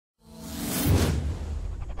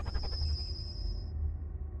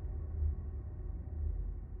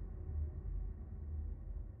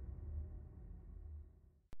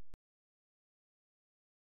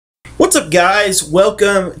What's up, guys?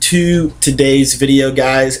 Welcome to today's video,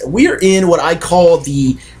 guys. We are in what I call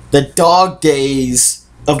the dog days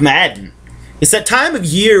of Madden. It's that time of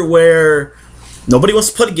year where nobody wants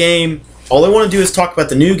to play a game. All they want to do is talk about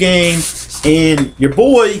the new game, and your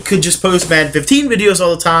boy could just post Madden 15 videos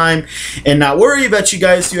all the time and not worry about you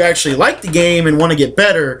guys who actually like the game and want to get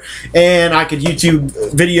better. And I could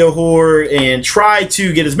YouTube video horror and try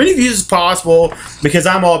to get as many views as possible because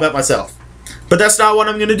I'm all about myself. But that's not what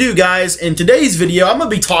I'm going to do, guys. In today's video, I'm going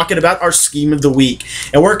to be talking about our scheme of the week.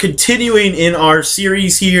 And we're continuing in our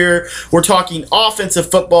series here. We're talking offensive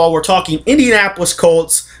football. We're talking Indianapolis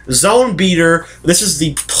Colts, zone beater. This is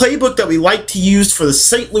the playbook that we like to use for the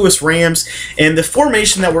St. Louis Rams. And the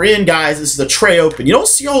formation that we're in, guys, is the tray open. You don't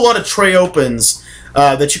see a whole lot of tray opens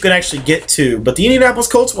that you can actually get to. But the Indianapolis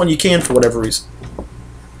Colts one, you can for whatever reason.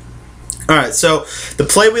 Alright, so the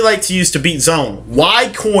play we like to use to beat zone,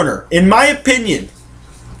 wide corner, in my opinion,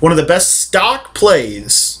 one of the best stock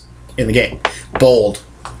plays in the game. Bold.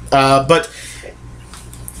 But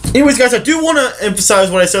anyways, guys, I do want to emphasize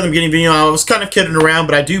what I said in the beginning of the video. I was kind of kidding around,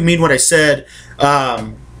 but I do mean what I said.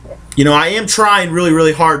 You know, I am trying really,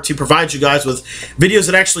 really hard to provide you guys with videos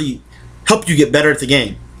that actually help you get better at the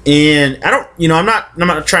game. And I don't, you know, I'm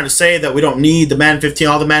not trying to say that we don't need the Madden 15,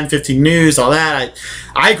 all the Madden 15 news, all that.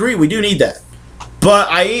 I agree, we do need that. But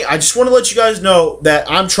I just want to let you guys know that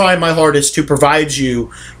I'm trying my hardest to provide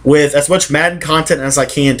you with as much Madden content as I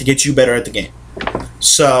can to get you better at the game.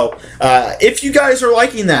 So, if you guys are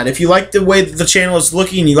liking that, if you like the way that the channel is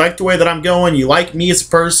looking, you like the way that I'm going, you like me as a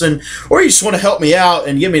person, or you just want to help me out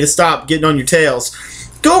and get me to stop getting on your tails,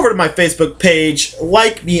 go over to my Facebook page,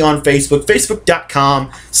 like me on Facebook,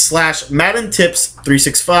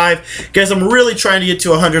 facebook.com/MaddenTips365. Guys, I'm really trying to get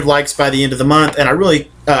to 100 likes by the end of the month, and I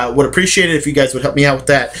really would appreciate it if you guys would help me out with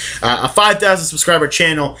that. A 5,000 subscriber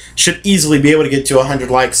channel should easily be able to get to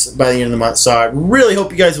 100 likes by the end of the month, so I really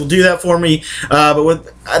hope you guys will do that for me. But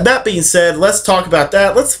with that being said, let's talk about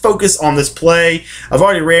that. Let's focus on this play. I've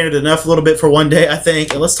already ran it enough a little bit for one day, I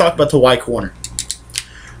think, and let's talk about the wide corner.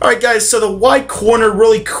 Alright, guys, so the wide corner,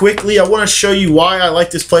 really quickly, I want to show you why I like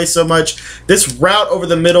this play so much. This route over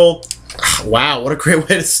the middle, wow, what a great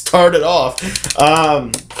way to start it off.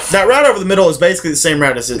 That route over the middle is basically the same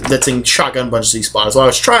route as that's in Shotgun Bunch Z spot, is what I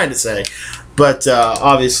was trying to say. But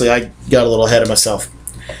obviously, I got a little ahead of myself.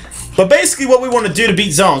 But basically what we want to do to beat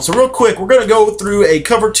zone. So real quick, we're going to go through a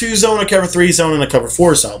cover 2 zone, a cover 3 zone, and a cover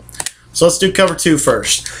 4 zone. So let's do cover 2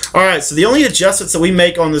 first. Alright, so the only adjustments that we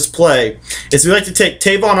make on this play is we like to take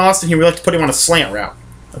Tavon Austin here, we like to put him on a slant route.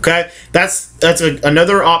 Okay? That's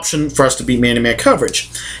another option for us to beat man-to-man coverage.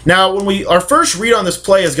 Now, when our first read on this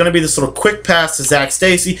play is going to be this little quick pass to Zach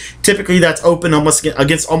Stacy. Typically, that's open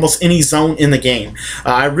against almost any zone in the game.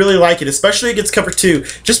 I really like it, especially against cover 2,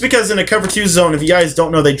 just because in a cover 2 zone, if you guys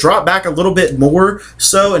don't know, they drop back a little bit more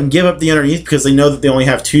so and give up the underneath because they know that they only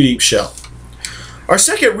have 2 deep shell. Our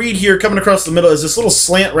second read here coming across the middle is this little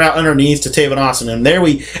slant route underneath to Tavon Austin. And there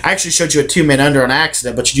we actually showed you a 2-man under on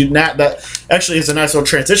accident, but you do not. That actually is a nice little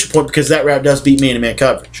transition point because that route does beat man-to-man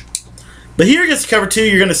coverage. But here against cover 2,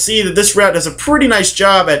 you're going to see that this route does a pretty nice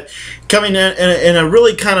job at coming in a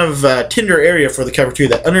really kind of tender area for the cover 2.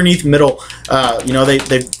 That underneath middle, you know,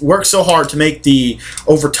 they work so hard to make the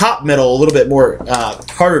over top middle a little bit more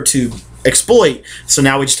harder to exploit. So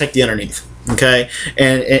now we just take the underneath. Okay,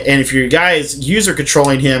 and if your guy is user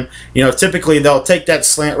controlling him, you know, typically they'll take that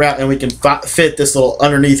slant route and we can fit this little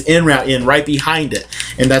underneath in route in right behind it,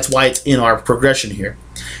 and that's why it's in our progression here.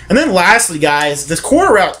 And then lastly, guys, this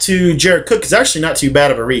corner route to Jared Cook is actually not too bad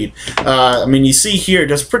of a read. I mean, you see here, it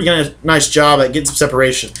does a pretty nice job at getting some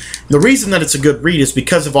separation. The reason that it's a good read is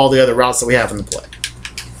because of all the other routes that we have in the play.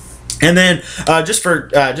 And then just for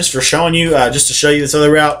showing you, just to show you this other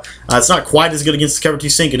route, it's not quite as good against the cover 2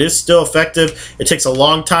 sink. It is still effective. It takes a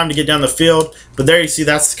long time to get down the field, but there you see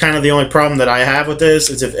that's kind of the only problem that I have with this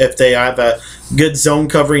is if they have a good zone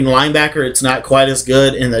covering linebacker, it's not quite as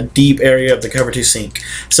good in the deep area of the cover 2 sink.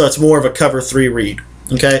 So it's more of a cover 3 read.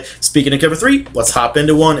 Okay, speaking of cover 3, let's hop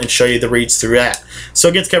into one and show you the reads through that. So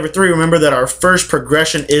against cover 3, remember that our first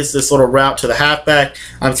progression is this little route to the halfback.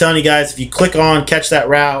 I'm telling you guys, if you click on, catch that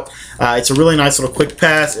route, it's a really nice little quick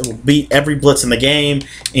pass. It will beat every blitz in the game,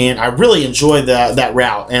 and I really enjoy that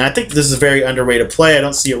route. And I think this is a very underrated play. I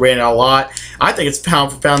don't see it ran out a lot. I think it's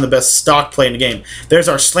pound for pound the best stock play in the game. There's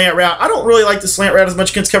our slant route. I don't really like the slant route as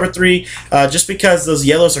much against cover 3, just because those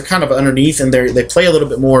yellows are kind of underneath, and they play a little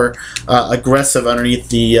bit more aggressive underneath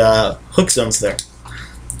the hook zones there.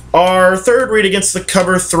 Our third read against the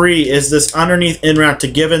cover 3 is this underneath in route to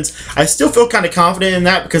Givens. I still feel kind of confident in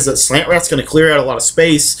that because that slant route's going to clear out a lot of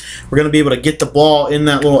space. We're going to be able to get the ball in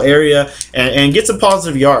that little area and get some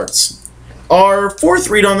positive yards. Our fourth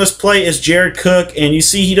read on this play is Jared Cook, and you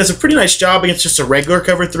see he does a pretty nice job against just a regular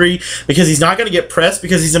cover 3 because he's not going to get pressed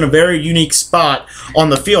because he's in a very unique spot on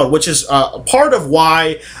the field, which is part of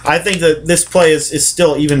why I think that this play is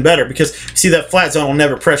still even better because, see, that flat zone will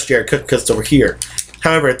never press Jared Cook because it's over here.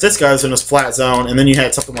 However, if this guy's in this flat zone and then you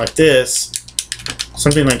had something like this,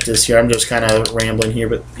 here, I'm just kind of rambling here,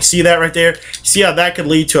 but you see that right there? See how that could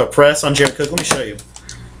lead to a press on Jared Cook? Let me show you.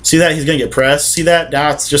 See that? He's going to get pressed. See that? Now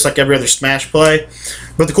it's just like every other smash play.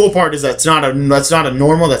 But the cool part is that's not a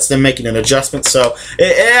normal. That's them making an adjustment. So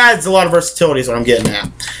it adds a lot of versatility is what I'm getting at.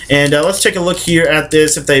 And let's take a look here at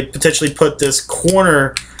this. If they potentially put this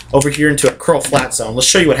corner over here into a curl flat zone, let's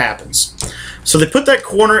show you what happens. So they put that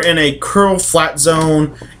corner in a curl flat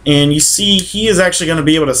zone, and you see he is actually going to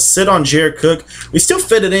be able to sit on Jared Cook. We still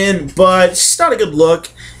fit it in, but it's just not a good look,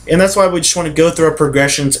 and that's why we just want to go through our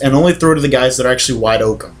progressions and only throw to the guys that are actually wide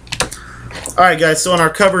open. Alright guys, so in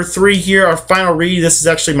our cover 3 here, our final read, this is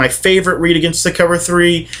actually my favorite read against the cover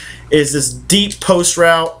 3, is this deep post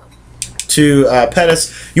route to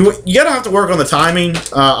Pettis. You gotta have to work on the timing.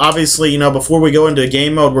 Obviously, you know, before we go into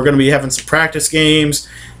game mode, we're going to be having some practice games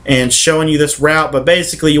and showing you this route, but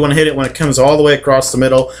basically you want to hit it when it comes all the way across the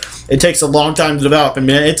middle. It takes a long time to develop. I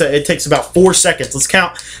mean, it takes about 4 seconds. Let's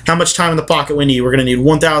count how much time in the pocket we need. We're going to need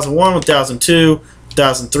 1001, 1002,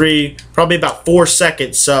 1003, probably about 4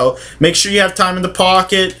 seconds. So make sure you have time in the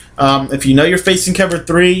pocket. If you know you're facing cover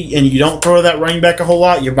 3 and you don't throw that running back a whole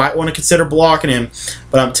lot, you might want to consider blocking him.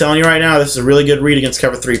 But I'm telling you right now, this is a really good read against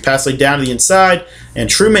cover 3. Pass lead down to the inside, and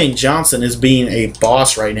Trumaine Johnson is being a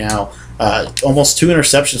boss right now. Almost 2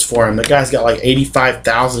 interceptions for him. The guy's got like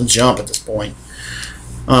 85,000 jump at this point.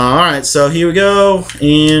 Alright, so here we go.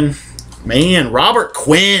 And, man, Robert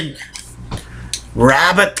Quinn.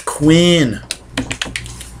 Robert Quinn.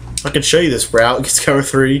 I can show you this route against cover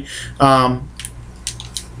 3. Oh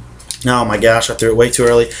my gosh, I threw it way too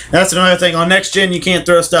early. That's another thing. On next gen, you can't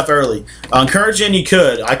throw stuff early. On current gen, you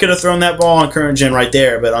could. I could have thrown that ball on current gen right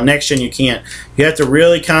there, but on next gen, you can't. You have to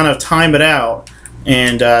really kind of time it out.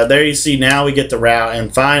 And there you see now we get the route,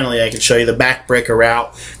 and finally I can show you the backbreaker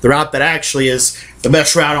route, the route that actually is the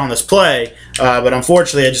best route on this play, but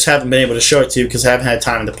unfortunately I just haven't been able to show it to you because I haven't had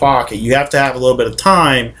time in the pocket. You have to have a little bit of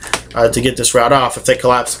time to get this route off. If they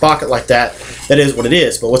collapse the pocket like that, that is what it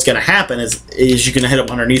is, but what's going to happen is you're going to hit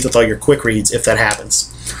them underneath with all your quick reads if that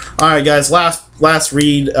happens. Alright guys, last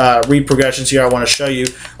read progressions here I want to show you.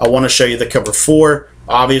 I want to show you the cover 4.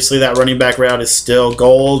 Obviously, that running back route is still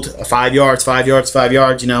gold. 5 yards, 5 yards, 5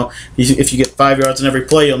 yards. You know, if you get 5 yards in every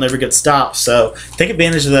play, you'll never get stopped. So take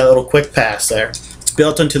advantage of that little quick pass there. It's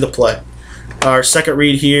built into the play. Our second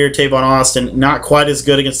read here, Tavon Austin, not quite as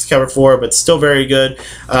good against the cover 4, but still very good.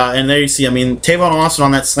 And there you see, I mean, Tavon Austin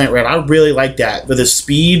on that slant route, I really like that. With his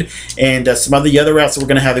speed and some of the other routes that we're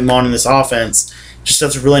going to have him on in this offense, just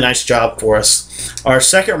does a really nice job for us. Our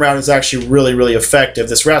second route is actually really, really effective.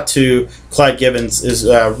 This route to Clyde Gibbons is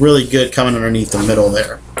really good coming underneath the middle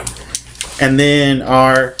there. And then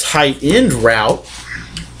our tight end route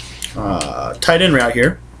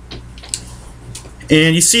here.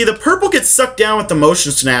 And you see the purple gets sucked down with the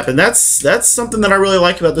motion snap, and that's something that I really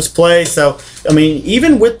like about this play. So, I mean,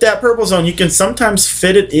 even with that purple zone, you can sometimes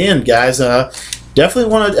fit it in, guys.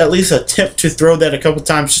 Definitely want to at least attempt to throw that a couple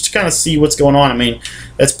times just to kind of see what's going on. I mean,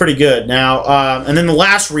 that's pretty good. Now, and then the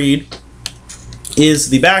last read is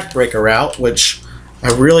the backbreaker route, which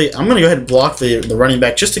I'm going to go ahead and block the running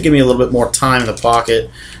back just to give me a little bit more time in the pocket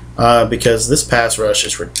because this pass rush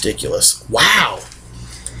is ridiculous. Wow.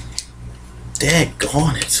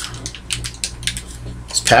 Daggone it.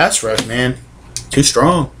 This pass rush, man, too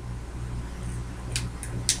strong.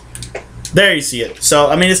 There you see it. So,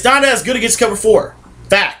 I mean, it's not as good against cover 4.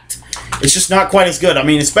 Fact. It's just not quite as good. I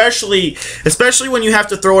mean, especially when you have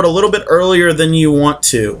to throw it a little bit earlier than you want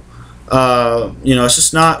to. You know, it's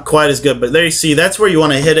just not quite as good. But there you see, that's where you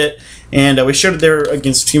want to hit it. And we showed it there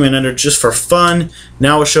against Team and Under just for fun.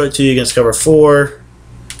 Now we'll show it to you against cover 4.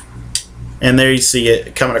 And there you see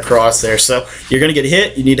it coming across there. So you're going to get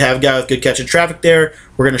hit. You need to have a guy with good catch and traffic there.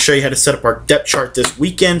 We're going to show you how to set up our depth chart this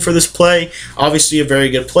weekend for this play. Obviously a very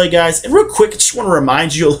good play, guys. And real quick, I just want to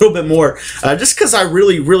remind you a little bit more, just because I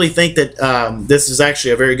really, really think that this is actually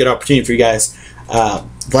a very good opportunity for you guys.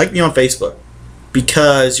 Like me on Facebook,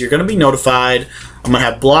 because you're going to be notified. I'm going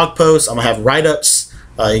to have blog posts. I'm going to have write-ups.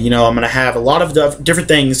 You know, I'm going to have a lot of different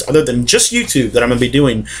things other than just YouTube that I'm going to be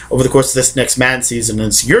doing over the course of this next Madden season. And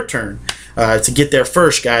it's your turn to get there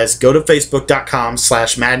first, guys. Go to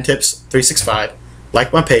facebook.com/MaddenTips365.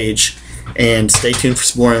 Like my page, and stay tuned for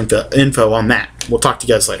some more info on that. We'll talk to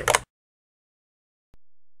you guys later.